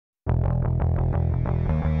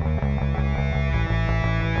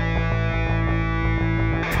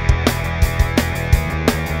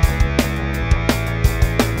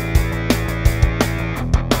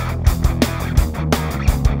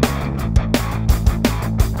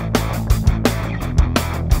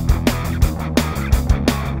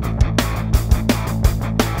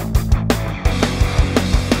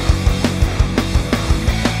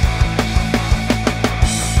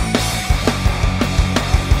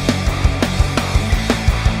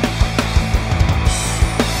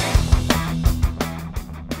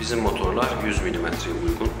motorlar 100 milimetreye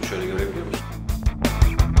uygun. Şöyle görebiliyor musun?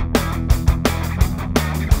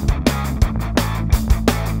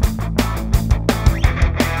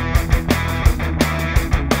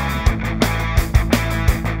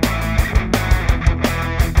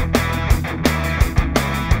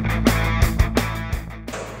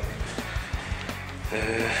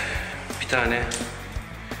 Bir tane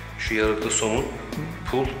şu yarıklı somun,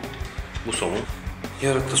 pul, bu somun.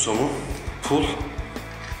 Yarıklı somun, pul,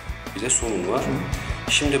 bir de somun var.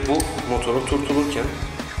 Şimdi bu motoru turtulurken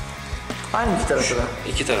aynı iki tarafta da.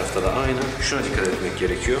 İki tarafta da aynı. Şuna dikkat etmek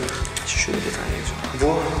gerekiyor. Şöyle bir tane yapacağım.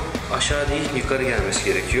 Bu aşağı değil yukarı gelmesi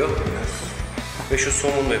gerekiyor. Ve şu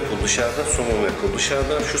somun ve pul dışarıda, somun ve pul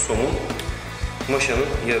dışarıda. Şu somun maşanın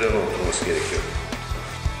yarığına oturması gerekiyor.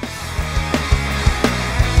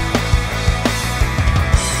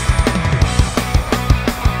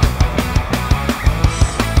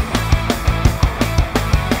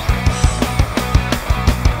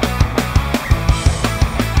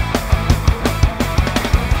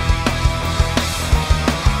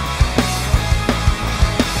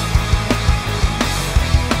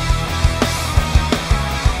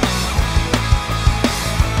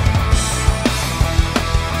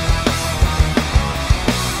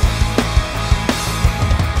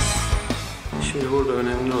 Şimdi burada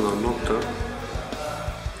önemli olan nokta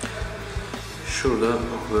şurada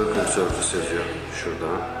working surface yazıyor.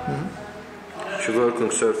 Şurada. Şu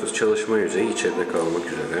working surface çalışma yüzeyi içeride kalmak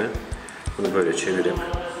üzere. Bunu böyle çevirip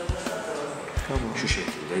şu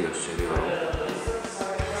şekilde gösteriyorum.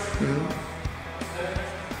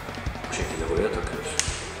 Bu şekilde buraya takıyoruz.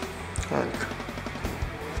 Harika.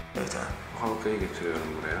 Evet abi. Halkayı getiriyorum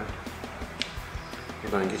buraya.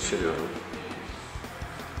 Buradan geçiriyorum.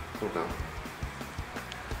 Buradan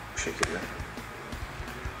bu şekilde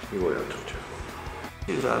yuvaya oturtuyorum.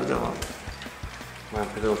 Güzel abi, devam. Ben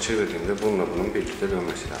pedal çevirdiğimde bununla bunun birlikte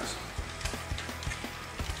dönmesi lazım.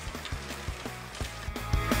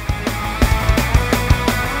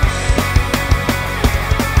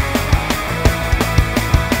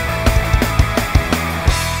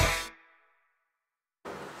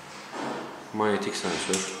 Manyetik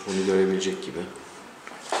sensör, bunu görebilecek gibi.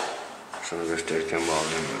 Sana gösterirken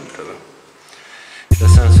bağlayamıyorum tabi. İşte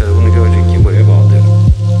sensör